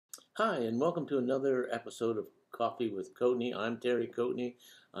Hi, and welcome to another episode of Coffee with Coatney. I'm Terry Coatney.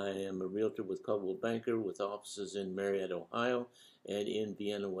 I am a realtor with Coldwell Banker with offices in Marietta, Ohio, and in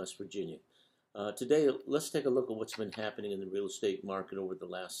Vienna, West Virginia. Today, let's take a look at what's been happening in the real estate market over the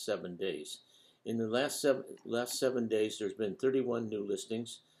last 7 days. In the last seven days, there's been 31 new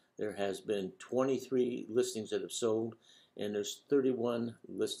listings. There has been 23 listings that have sold, and there's 31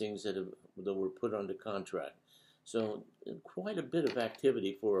 listings that were put under contract. So quite a bit of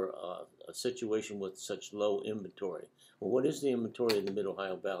activity for a situation with such low inventory. Well, what is the inventory in the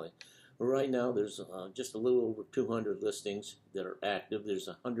Mid-Ohio Valley? Well, right now there's just a little over 200 listings that are active. There's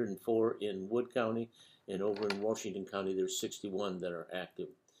 104 in Wood County, and over in Washington County there's 61 that are active.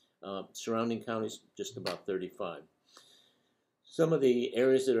 Surrounding counties, just about 35. Some of the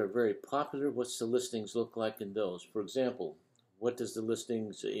areas that are very popular, what's the listings look like in those? For example, what does the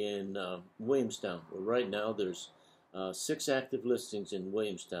listings in Williamstown? Well, right now there's 6 active listings in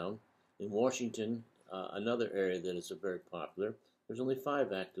Williamstown. In Washington, another area that is very popular, there's only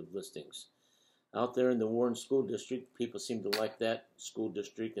 5 active listings. Out there in the Warren School District, people seem to like that school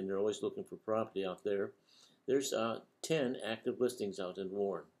district, and they're always looking for property out there. There's 10 active listings out in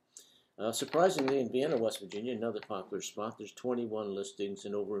Warren. Surprisingly, in Vienna, West Virginia, another popular spot, there's 21 listings,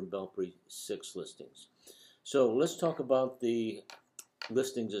 and over in Belpre, 6 listings. So let's talk about the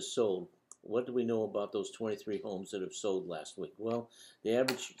listings that sold. What do we know about those 23 homes that have sold last week? Well, the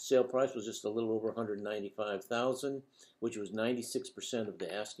average sale price was just a little over $195,000, which was 96% of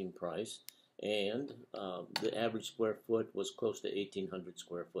the asking price, and the average square foot was close to 1,800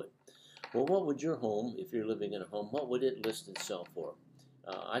 square foot. Well, what would your home, if you're living in a home, what would it list and sell for?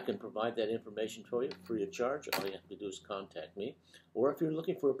 I can provide that information for you free of charge. All you have to do is contact me. Or if you're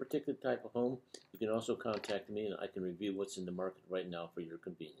looking for a particular type of home, you can also contact me, and I can review what's in the market right now for your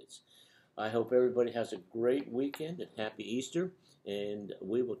convenience. I hope everybody has a great weekend and happy Easter, and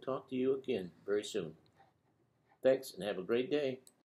we will talk to you again very soon. Thanks, and have a great day.